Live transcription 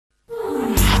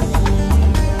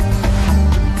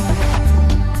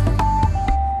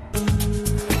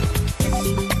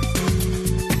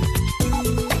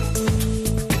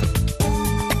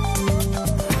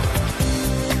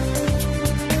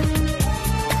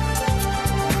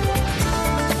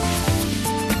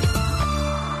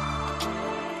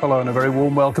Hello and a very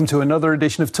warm welcome to another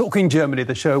edition of Talking Germany,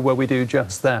 the show where we do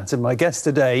just that. And my guest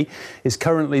today is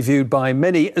currently viewed by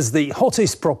many as the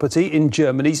hottest property in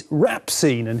Germany's rap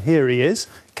scene. And here he is,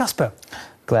 Casper.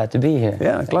 Glad to be here.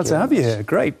 Yeah, glad to have you here.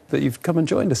 Great that you've come and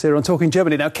joined us here on Talking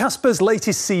Germany. Now, Casper's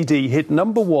latest CD hit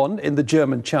 #1 in the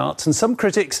German charts, and some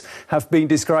critics have been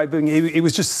describing he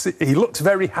looks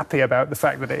very happy about the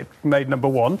fact that it made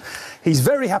 #1. He's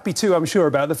very happy too, I'm sure,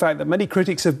 about the fact that many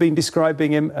critics have been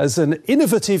describing him as an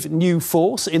innovative new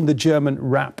force in the German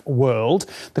rap world.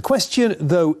 The question,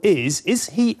 though, is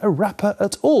he a rapper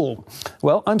at all?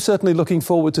 Well, I'm certainly looking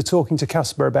forward to talking to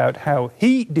Casper about how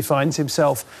he defines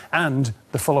himself and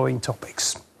the following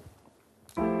topics.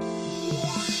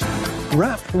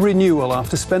 Rap renewal.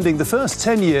 After spending the first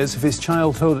 10 years of his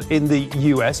childhood in the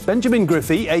US, Benjamin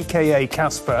Griffey, a.k.a.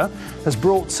 Casper, has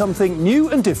brought something new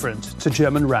and different to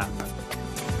German rap.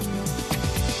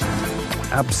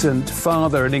 Absent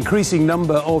father. An increasing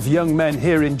number of young men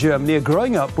here in Germany are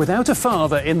growing up without a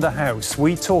father in the house.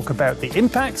 We talk about the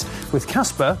impact with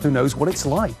Casper, who knows what it's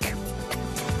like.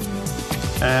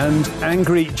 And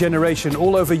angry generation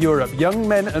all over Europe. Young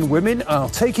men and women are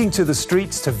taking to the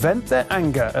streets to vent their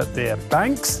anger at their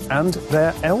banks and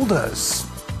their elders.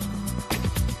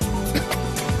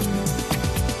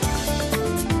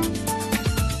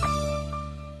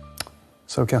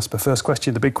 So, Casper, first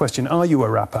question, the big question, are you a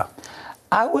rapper?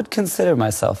 I would consider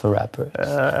myself a rapper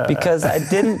because I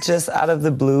didn't just out of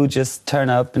the blue just turn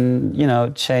up and, you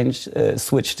know,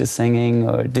 switch to singing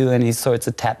or do any sorts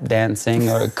of tap dancing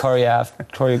or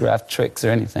choreographed tricks or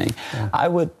anything. Yeah. I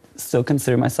would still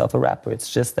consider myself a rapper. It's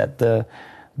just that the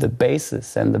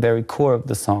basis and the very core of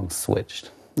the song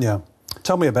switched. Yeah.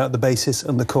 Tell me about the basis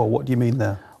and the core. What do you mean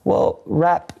there? Well,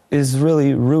 rap is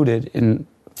really rooted in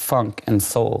funk and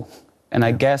soul. And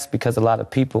I guess because a lot of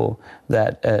people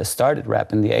that started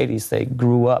rap in the 80s, they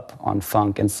grew up on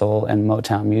funk and soul and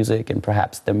Motown music and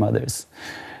perhaps their mothers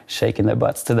shaking their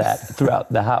butts to that throughout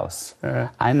the house.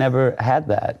 I never had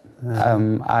that.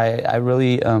 I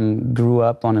really grew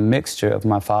up on a mixture of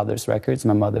my father's records,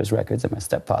 my mother's records, and my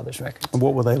stepfather's records. And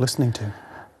what were they listening to?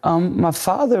 My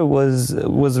father was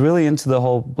really into the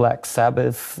whole Black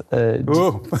Sabbath,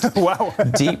 wow,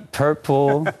 Deep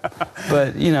Purple,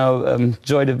 but you know,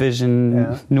 Joy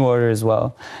Division, New Order as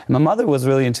well. And my mother was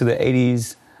really into the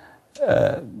 '80s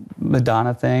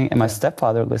Madonna thing, and my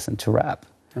stepfather listened to rap.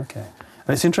 Okay.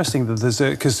 And it's interesting that there's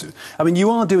because I mean you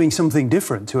are doing something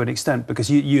different to an extent because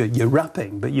you're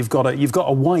rapping, but you've got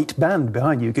a white band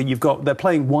behind you. They're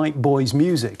playing white boys'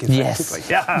 music. Yes.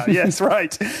 Yeah. Yes.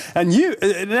 Right. And you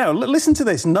now listen to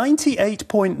this: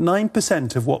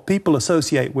 98.9% of what people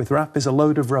associate with rap is a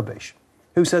load of rubbish.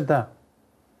 Who said that?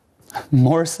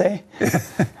 Morrissey.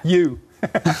 You.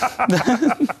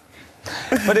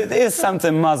 But it is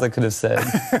something Mazza could have said.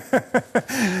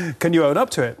 Can you own up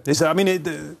to it?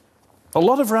 A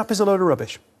lot of rap is a load of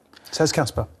rubbish, says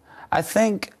Casper. I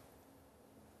think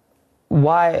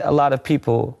why a lot of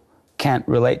people can't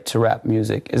relate to rap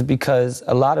music is because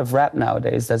a lot of rap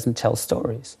nowadays doesn't tell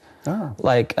stories. Oh.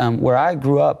 Like where I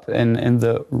grew up in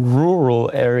the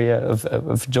rural area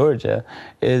of Georgia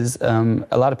is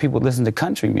a lot of people listen to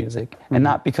country music, and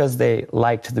not because they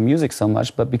liked the music so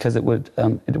much, but because it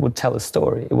would tell a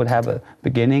story. It would have a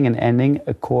beginning, an ending,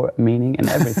 a core meaning, and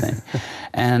everything.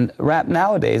 And rap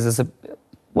nowadays is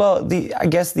I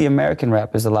guess the American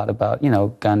rap is a lot about, you know,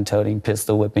 gun-toting,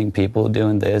 pistol-whipping people,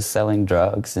 doing this, selling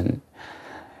drugs, and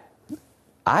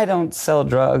I don't sell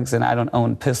drugs and I don't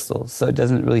own pistols, so it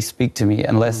doesn't really speak to me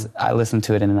unless I listen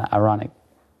to it in an ironic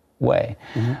way.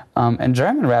 And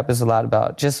German rap is a lot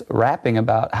about just rapping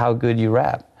about how good you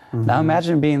rap. Now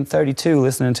imagine being 32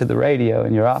 listening to the radio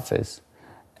in your office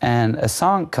and a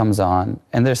song comes on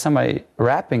and there's somebody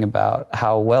rapping about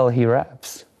how well he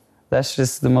raps. That's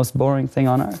just the most boring thing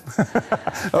on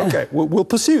earth. Okay, we'll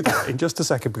pursue that in just a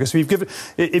second because we've given.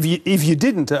 If you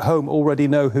didn't at home already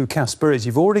know who Casper is,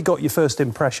 you've already got your first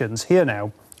impressions. Here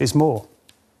now is more.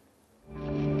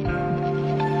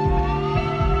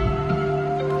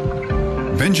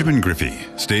 Benjamin Griffey,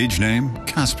 stage name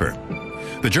Casper.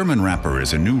 The German rapper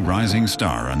is a new rising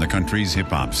star on the country's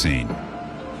hip-hop scene.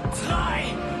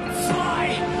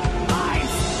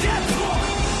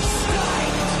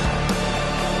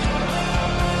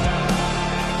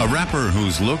 A rapper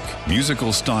whose look,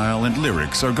 musical style, and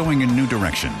lyrics are going in new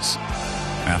directions.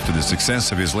 After the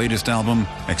success of his latest album,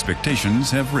 expectations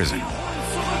have risen.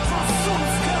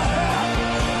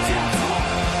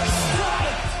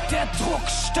 Der Druck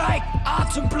steigt,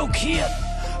 Atem blockiert.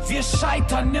 Wir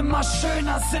scheitern immer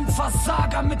schöner, sind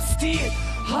Versager mit Stil,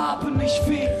 haben nicht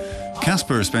viel.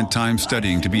 Casper spent time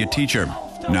studying to be a teacher.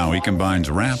 Now he combines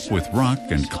rap with rock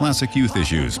and classic youth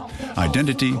issues,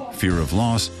 identity, fear of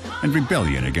loss, and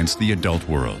rebellion against the adult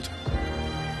world.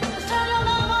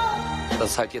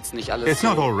 It's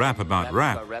not all rap about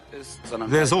rap.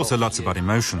 There's also lots about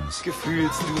emotions.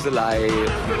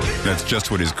 That's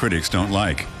just what his critics don't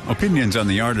like. Opinions on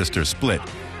the artist are split.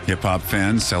 Hip-hop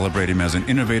fans celebrate him as an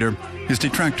innovator. His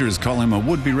detractors call him a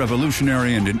would-be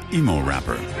revolutionary and an emo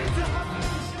rapper.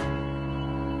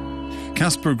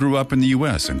 Casper grew up in the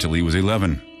U.S. until he was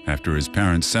 11. After his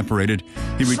parents separated,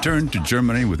 he returned to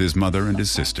Germany with his mother and his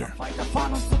sister.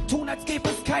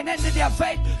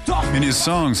 In his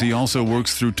songs, he also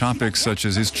works through topics such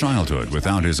as his childhood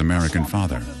without his American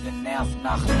father.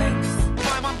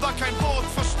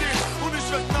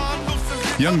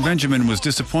 Young Benjamin was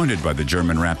disappointed by the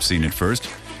German rap scene at first,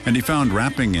 and he found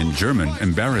rapping in German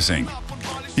embarrassing.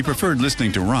 He preferred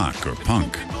listening to rock or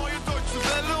punk.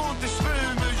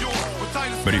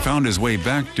 But he found his way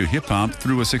back to hip-hop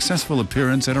through a successful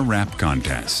appearance at a rap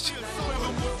contest.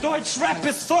 Deutschrap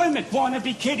ist voll mit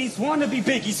wannabe Kiddies, wannabe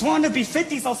Biggies, wannabe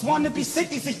Fitties aus wannabe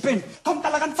Cities. Ich bin, kommt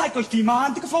alle ran, zeigt euch die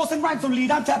Mann. Dicke Flows in Rhymes und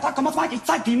Liedern. Terpack, komm auf Mike, ich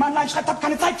zeig die Mann. Line schreibt, hab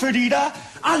keine Zeit für die da.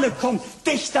 Alle kommen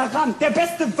dichter ran. Der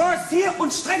beste Verse hier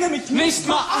und strenge mich nicht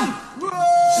mal an.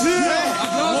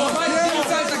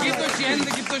 Applaus, gebt euch die Hände,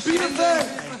 gebt euch die Hände.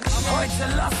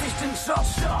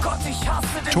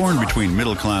 Torn between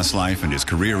middle-class life and his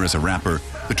career as a rapper,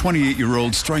 the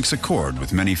 28-year-old strikes a chord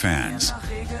with many fans.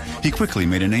 He quickly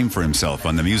made a name for himself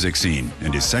on the music scene,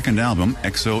 and his second album,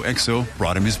 XOXO,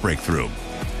 brought him his breakthrough.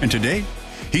 And today,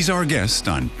 he's our guest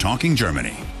on Talking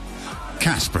Germany.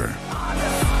 Casper.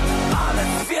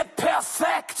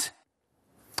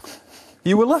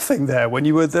 You were laughing there when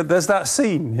you were... There's that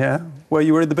scene, yeah, where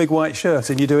you were in the big white shirt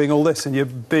and you're doing all this and you're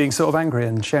being sort of angry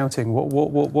and shouting. What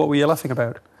were you laughing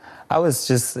about? I was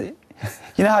just... You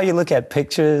know how you look at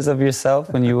pictures of yourself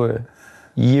when you were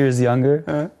years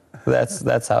younger?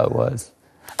 That's how it was.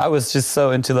 I was just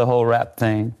so into the whole rap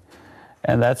thing,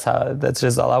 and that's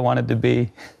just all I wanted to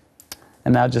be.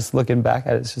 And now just looking back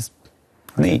at it, it's just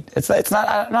neat. It's not,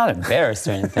 I'm not embarrassed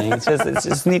or anything. It's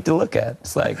just neat to look at.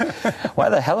 It's like, why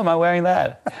the hell am I wearing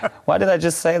that? Why did I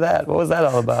just say that? What was that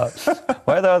all about?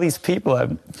 Why are there all these people?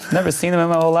 I've never seen them in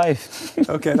my whole life.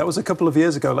 Okay, that was a couple of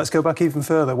years ago. Let's go back even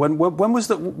further. When was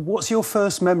that? What's your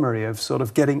first memory of sort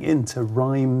of getting into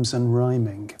rhymes and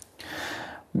rhyming?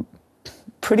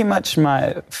 Pretty much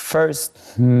my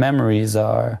first memories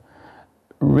are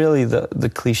really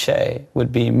the cliche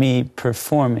would be me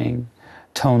performing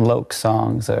Tone Loc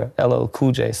songs or LL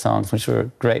Cool J songs, which were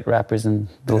great rappers in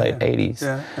the late 80s.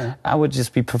 Yeah. I would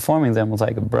just be performing them with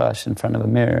like a brush in front of a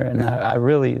mirror, and I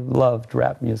really loved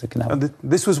rap music. And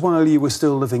this was while you were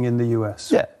still living in the US?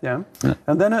 Yeah.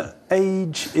 And then at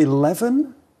age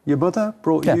 11, your mother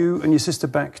brought you and your sister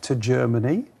back to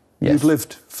Germany. Yes. You'd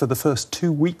lived for the first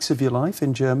 2 weeks of your life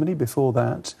in Germany before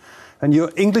that. And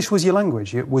your English was your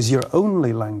language. It was your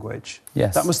only language.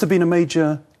 Yes. That must have been a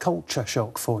major culture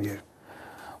shock for you.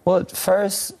 Well, at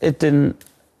first, it didn't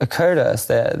occur to us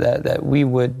that we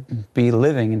would be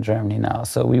living in Germany now.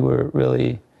 So we were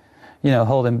really,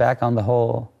 holding back on the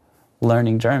whole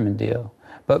learning German deal.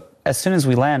 But as soon as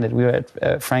we landed, we were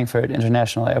at Frankfurt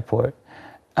International Airport.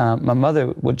 My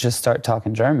mother would just start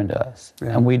talking German to us,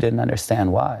 and we didn't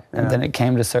understand why. And then it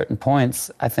came to certain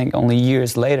points, I think only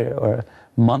years later, or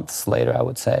months later, I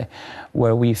would say,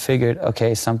 where we figured,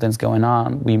 okay, something's going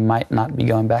on. We might not be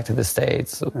going back to the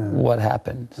States. What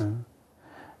happened?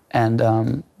 And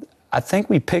I think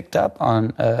we picked up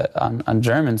on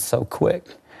German so quick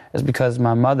is because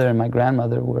my mother and my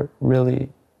grandmother were really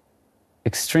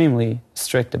extremely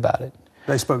strict about it.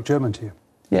 They spoke German to you?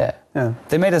 Yeah.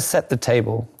 They made us set the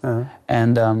table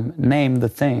and name the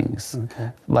things.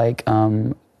 Okay. Like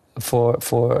for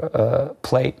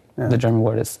plate, the German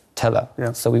word is Teller.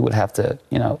 So we would have to,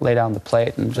 lay down the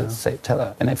plate and just say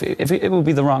Teller. And if it would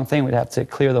be the wrong thing, we'd have to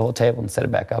clear the whole table and set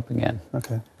it back up again.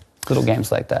 Okay. Little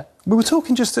games like that. We were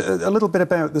talking just a little bit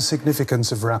about the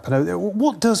significance of rap.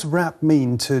 What does rap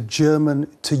mean to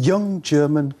young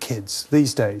German kids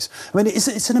these days? I mean,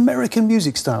 it's an American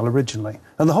music style originally,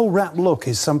 and the whole rap look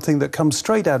is something that comes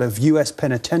straight out of US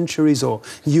penitentiaries or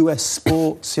US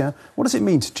sports. What does it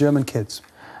mean to German kids?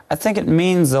 I think it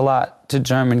means a lot to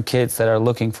German kids that are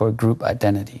looking for a group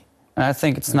identity. And I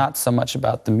think it's not so much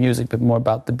about the music, but more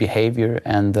about the behavior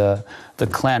and the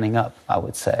clanning up, I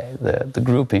would say, the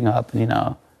grouping up,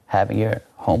 having your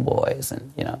homeboys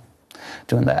and,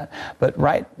 doing that. But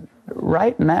right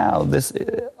now,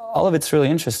 all of it's really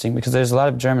interesting because there's a lot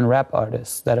of German rap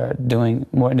artists that are doing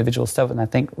more individual stuff. And I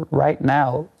think right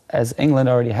now, as England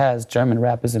already has, German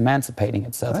rap is emancipating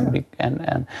itself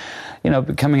and you know,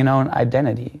 becoming an own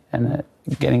identity and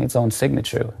getting its own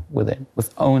signature with it,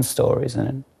 with own stories and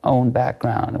an own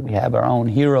background. And we have our own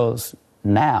heroes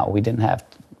now. We didn't have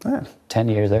 10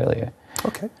 years earlier.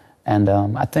 Okay. And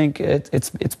I think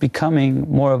it's becoming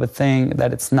more of a thing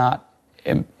that it's not.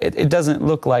 It doesn't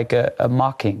look like a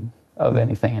mocking of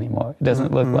anything anymore. It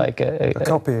doesn't look like a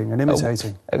copying and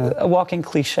imitating. A walking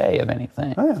cliche of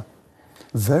anything. Oh, yeah.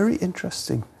 Very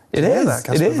interesting. It is.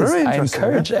 That, it is. Very I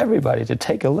encourage everybody to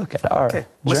take a look at our. Okay.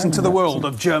 Listen to the world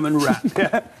of German rap.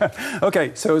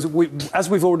 Okay, so as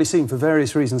we've already seen, for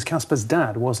various reasons, Casper's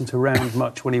dad wasn't around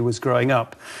much when he was growing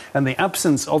up, and the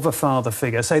absence of a father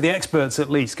figure, say the experts at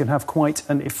least, can have quite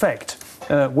an effect.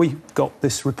 We got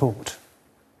this report.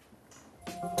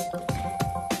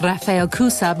 Raphael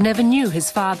Kusab never knew his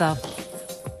father.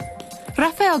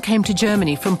 Raphael came to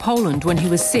Germany from Poland when he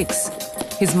was 6.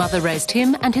 His mother raised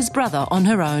him and his brother on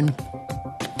her own.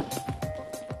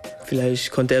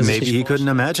 Maybe he couldn't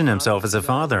imagine himself as a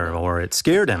father, or it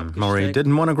scared him, or he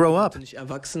didn't want to grow up.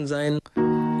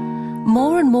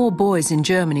 More and more boys in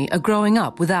Germany are growing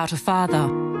up without a father,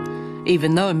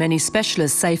 even though many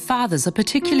specialists say fathers are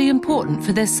particularly important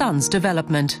for their sons'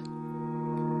 development.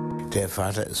 The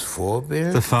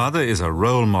father is a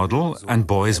role model, and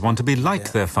boys want to be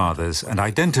like their fathers and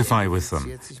identify with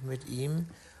them.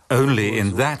 Only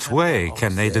in that way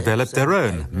can they develop their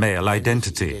own male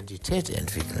identity.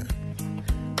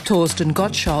 Thorsten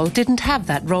Gottschall didn't have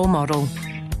that role model.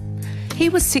 He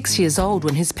was 6 years old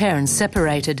when his parents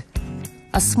separated.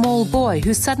 A small boy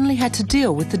who suddenly had to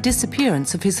deal with the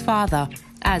disappearance of his father,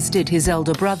 as did his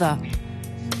elder brother.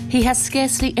 He has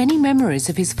scarcely any memories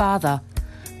of his father,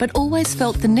 but always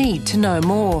felt the need to know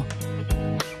more.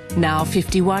 Now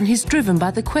 51, he's driven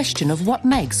by the question of what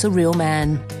makes a real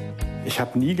man.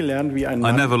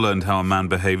 I never learned how a man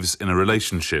behaves in a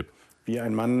relationship,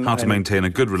 how to maintain a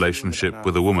good relationship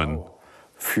with a woman.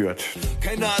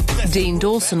 Dean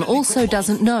Dawson also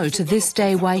doesn't know to this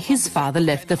day why his father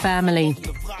left the family.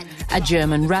 A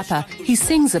German rapper, he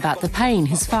sings about the pain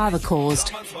his father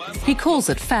caused. He calls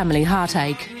it family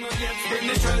heartache.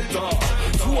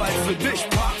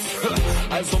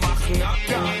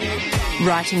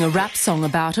 Writing a rap song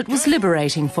about it was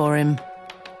liberating for him.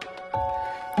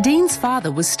 Dean's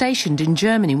father was stationed in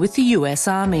Germany with the US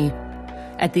Army.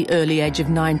 At the early age of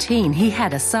 19, he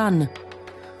had a son.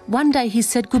 One day he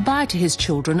said goodbye to his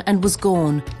children and was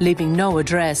gone, leaving no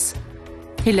address.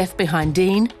 He left behind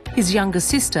Dean, his younger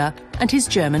sister, and his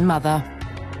German mother.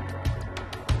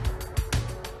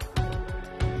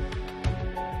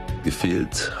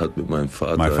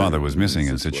 My father was missing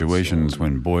in situations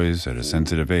when boys at a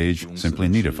sensitive age simply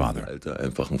need a father.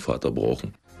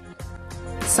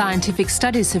 Scientific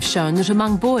studies have shown that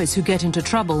among boys who get into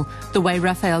trouble, the way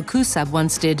Raphael Kusab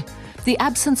once did, the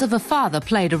absence of a father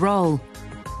played a role.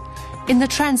 In the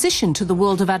transition to the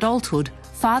world of adulthood,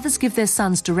 fathers give their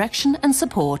sons direction and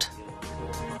support.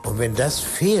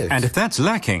 And if that's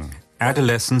lacking,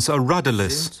 adolescents are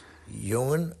rudderless,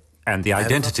 and the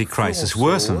identity crisis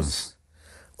worsens.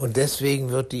 And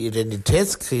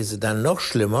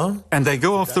they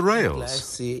go off the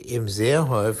rails.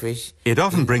 It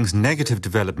often brings negative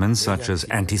developments such as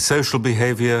antisocial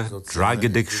behavior, drug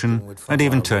addiction, and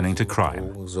even turning to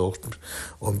crime.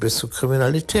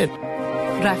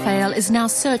 Raphael is now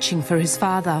searching for his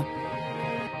father.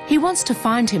 He wants to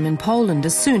find him in Poland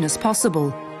as soon as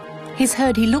possible. He's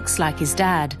heard he looks like his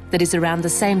dad, that is around the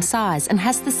same size and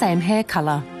has the same hair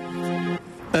color.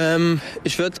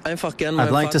 I'd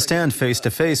like to stand face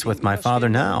to face with my father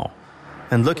now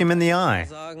and look him in the eye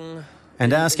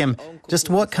and ask him, just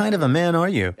what kind of a man are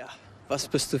you?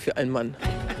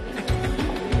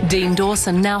 Dean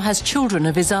Dawson now has children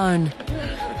of his own.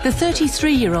 The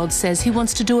 33-year-old says he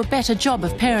wants to do a better job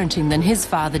of parenting than his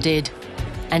father did,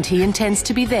 and he intends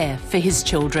to be there for his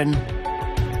children.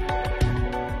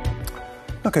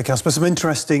 OK, Casper, some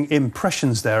interesting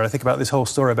impressions there. I think about this whole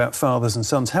story about fathers and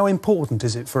sons. How important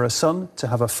is it for a son to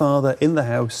have a father in the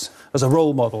house as a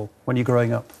role model when you're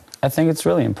growing up? I think it's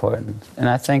really important. And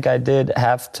I think I did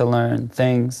have to learn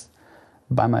things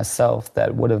by myself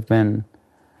that would have been,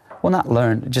 well, not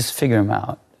learn, just figure them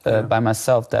out by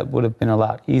myself that would have been a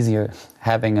lot easier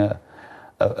having a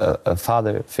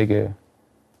father figure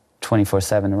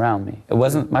 24/7 around me. It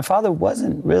wasn't, my father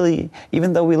wasn't really,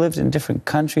 even though we lived in different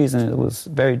countries and it was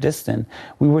very distant,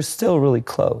 we were still really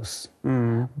close.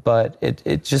 But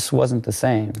it just wasn't the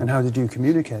same. And how did you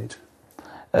communicate?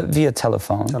 Via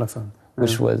telephone.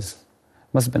 Which must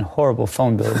have been horrible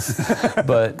phone bills.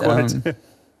 But,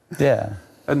 yeah.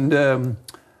 And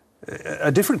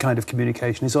a different kind of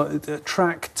communication is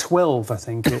track 12, I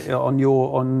think, on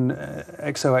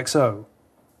XOXO.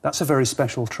 That's a very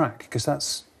special track because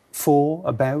that's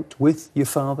with your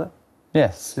father.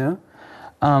 Yes. Yeah.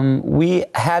 We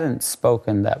hadn't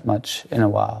spoken that much in a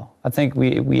while. I think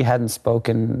we hadn't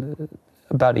spoken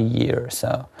about a year or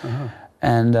so. Uh-huh.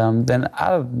 And then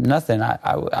out of nothing,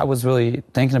 I was really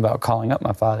thinking about calling up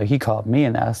my father. He called me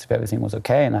and asked if everything was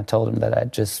okay, and I told him that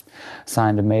I'd just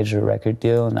signed a major record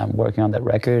deal and I'm working on that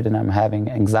record and I'm having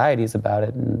anxieties about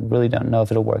it and really don't know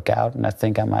if it'll work out, and I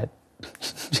think I might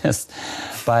just,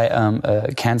 by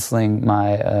canceling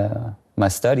my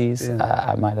studies,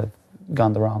 I might have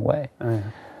gone the wrong way. Oh, yeah.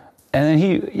 And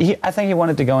then I think he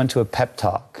wanted to go into a pep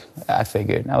talk, I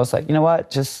figured. And I was like, you know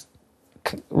what, just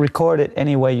record it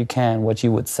any way you can, what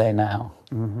you would say now,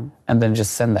 and then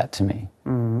just send that to me.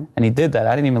 Mm-hmm. And he did that.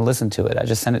 I didn't even listen to it. I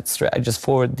just sent it straight. I just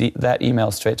forwarded that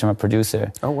email straight to my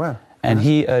producer. Oh, wow. And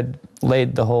he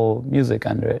laid the whole music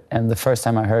under it. And the first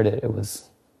time I heard it, it was...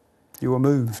 You were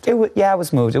moved. I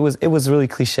was moved. It was really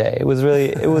cliche. It was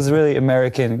really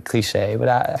American cliche. But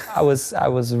I was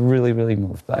really, really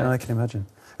moved by it. I can imagine.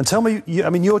 And tell me,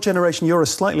 your generation, you're a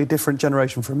slightly different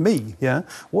generation from me, yeah?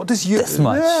 What does you... This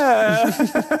much.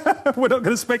 Yeah. We're not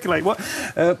going to speculate.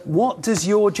 What does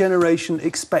your generation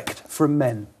expect from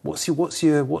men? What's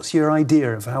your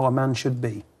idea of how a man should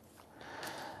be?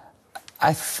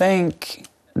 I think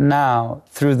now,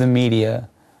 through the media,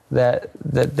 that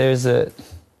there's a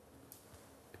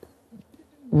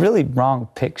really wrong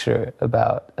picture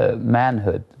about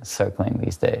manhood circling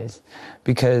these days,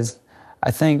 because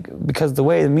the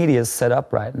way the media is set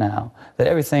up right now, that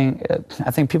everything, I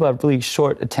think people have really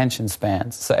short attention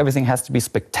spans, so everything has to be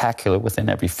spectacular within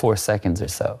every 4 seconds or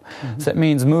so. Mm-hmm. So it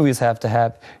means movies have to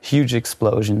have huge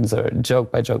explosions, or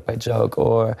joke by joke by joke,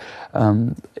 or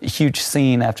huge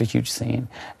scene after huge scene.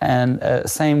 And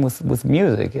same with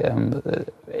music.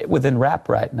 Within rap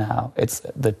right now, it's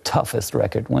the toughest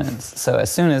record wins. So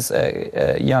as soon as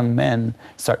young men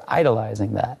start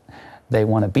idolizing that, they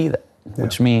want to be that,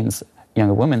 which means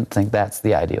younger women think that's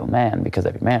the ideal man because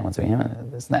every man wants to be him.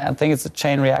 I think it's a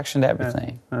chain reaction to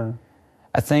everything. Yeah.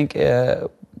 I think,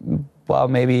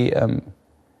 maybe in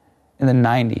the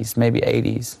 90s, maybe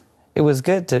 80s, it was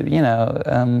good to,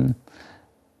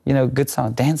 good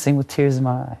song, Dancing with Tears in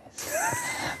My Eyes.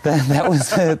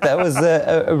 that was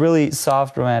a really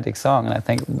soft, romantic song, and I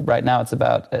think right now it's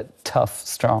about tough,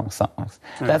 strong songs.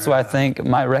 That's why I think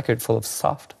my record full of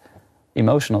soft,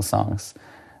 emotional songs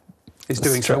is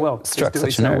doing so well. Struck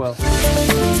such a nerve. Well.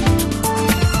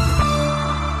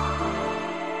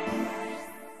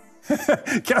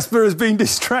 Casper has been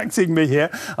distracting me here.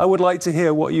 I would like to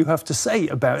hear what you have to say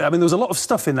about it. I mean, there was a lot of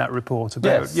stuff in that report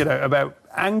about, about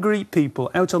angry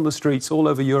people out on the streets all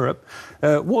over Europe.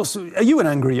 Are you an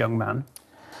angry young man?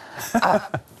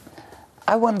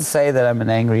 I wouldn't say that I'm an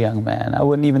angry young man. I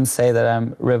wouldn't even say that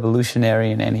I'm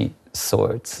revolutionary in any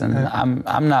sorts. And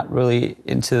I'm not really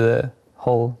into the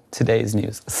whole today's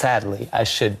news. Sadly, I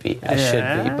should be,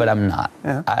 but I'm not.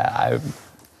 Yeah.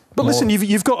 But listen,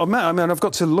 you've got I've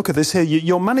got to look at this here.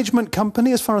 Your management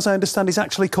company, as far as I understand, is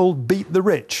actually called Beat the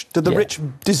Rich. Do the rich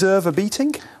deserve a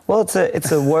beating? Well, it's a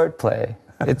wordplay.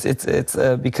 It's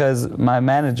because my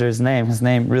manager's name, his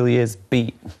name really is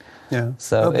Beat. Yeah.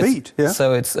 So Beat. Yeah.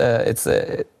 So it's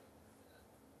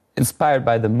inspired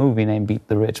by the movie named Beat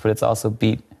the Rich, but it's also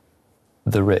Beat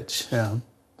the Rich. Yeah.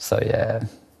 So yeah.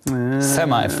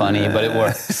 Semi-funny, but it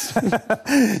works.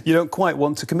 You don't quite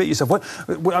want to commit yourself.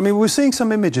 We're seeing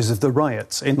some images of the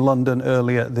riots in London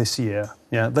earlier this year.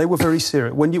 Yeah, they were very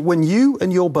serious. When you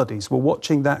and your buddies were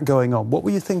watching that going on, what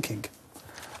were you thinking?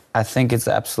 I think it's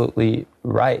absolutely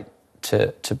right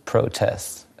to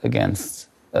protest against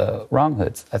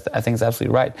wronghoods. I think it's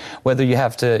absolutely right. Whether you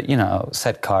have to,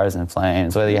 set cars in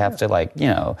flames, whether you have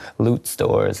to, loot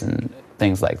stores and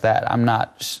things like that. I'm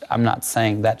not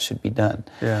saying that should be done.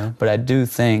 Yeah. But I do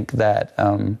think that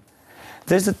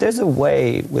there's a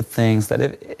way with things that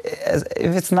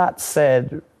if it's not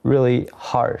said really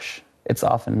harsh, it's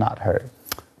often not heard.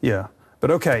 Yeah. But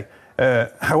okay.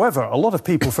 However, a lot of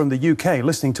people from the UK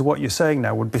listening to what you're saying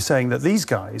now would be saying that these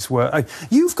guys were.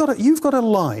 You've got a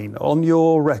line on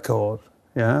your record,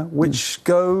 yeah, which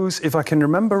goes, if I can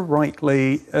remember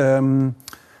rightly,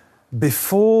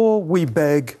 before we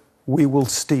beg, we will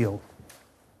steal.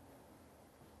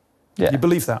 Yeah. You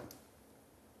believe that?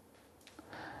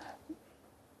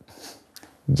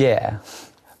 Yeah.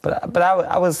 But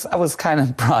I was kind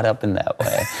of brought up in that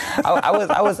way.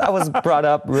 I was brought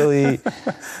up really,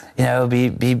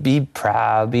 be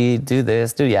proud, do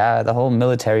this, the whole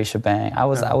military shebang. I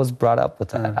was brought up with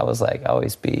that. I was like,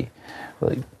 always be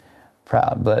really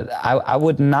proud. But I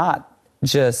would not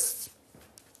just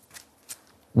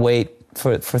wait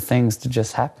for things to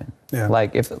just happen. Yeah.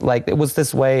 Like it was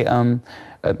this way.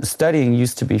 Studying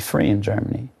used to be free in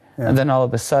Germany, and then all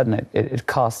of a sudden it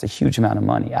cost a huge amount of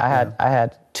money. I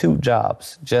had 2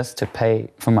 jobs just to pay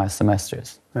for my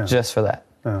semesters, just for that,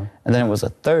 and then it was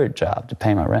a 3rd job to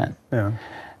pay my rent.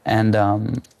 And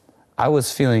I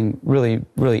was feeling really,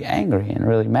 really angry and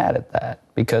really mad at that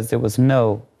because there was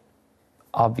no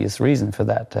obvious reason for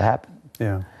that to happen.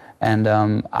 And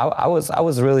I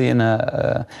was really in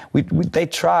they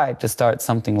tried to start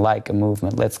something like a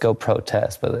movement. Let's go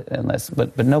protest,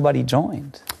 but nobody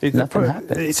joined. Nothing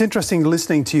happened. It's interesting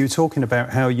listening to you talking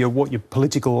about how what your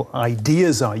political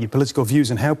ideas are, your political views,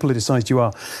 and how politicised you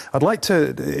are.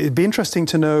 It'd be interesting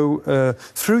to know,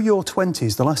 through your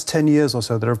 20s, the last 10 years or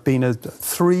so, there have been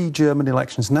 3 German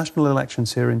elections, national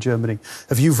elections here in Germany.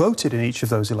 Have you voted in each of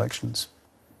those elections?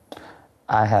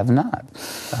 I have not.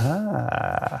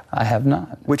 I have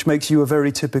not. Which makes you a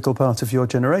very typical part of your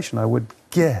generation, I would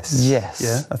guess. Yes.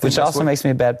 Yeah, I think which also makes me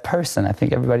a bad person. I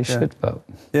think everybody should vote.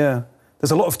 Yeah.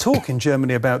 There's a lot of talk in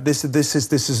Germany about this.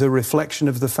 This is a reflection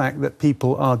of the fact that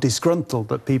people are disgruntled,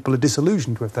 that people are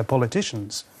disillusioned with their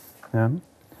politicians. Yeah.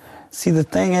 See, the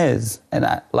thing is, and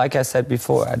like I said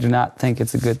before, I do not think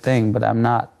it's a good thing, but I'm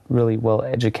not really well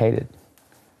educated.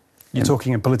 You're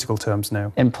talking in political terms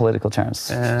now? In political terms.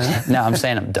 No, I'm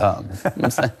saying I'm dumb.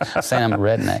 I'm saying I'm a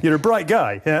redneck. You're a bright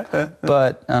guy, yeah?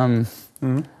 But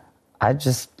I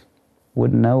just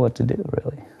wouldn't know what to do,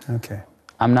 really. Okay.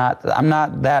 I'm not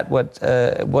that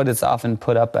what it's often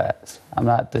put up as. I'm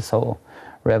not this whole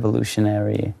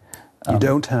revolutionary... You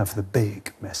don't have the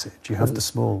big message. You have the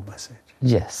small message.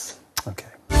 Yes. Okay.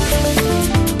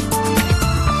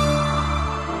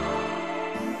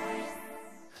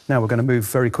 Now we're going to move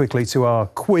very quickly to our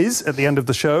quiz at the end of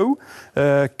the show.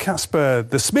 Casper,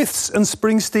 the Smiths and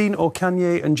Springsteen or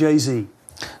Kanye and Jay-Z?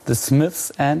 The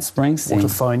Smiths and Springsteen. What a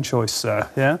fine choice, sir.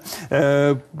 Yeah.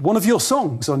 One of your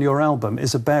songs on your album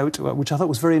is about, which I thought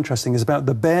was very interesting, is about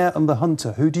the bear and the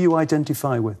hunter. Who do you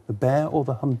identify with, the bear or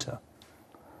the hunter?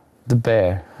 The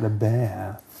bear. The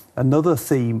bear. Another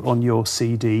theme on your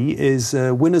CD is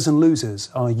winners and losers.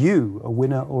 Are you a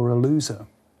winner or a loser?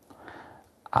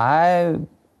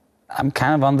 I'm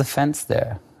kind of on the fence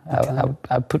there. Okay.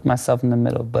 I put myself in the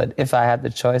middle, but if I had the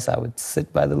choice, I would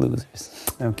sit by the losers.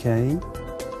 Okay.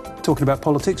 Talking about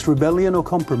politics, rebellion or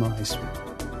compromise?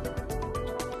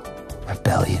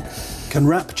 Rebellion. Can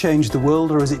rap change the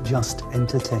world, or is it just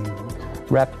entertainment?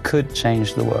 Rap could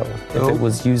change the world if it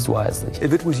was used wisely.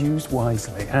 If it was used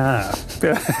wisely.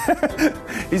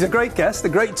 He's a great guest, a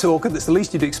great talker. That's the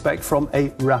least you'd expect from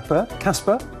a rapper.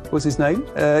 Casper was his name.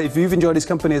 If you've enjoyed his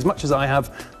company as much as I have,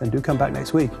 then do come back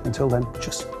next week. Until then,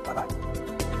 just bye-bye.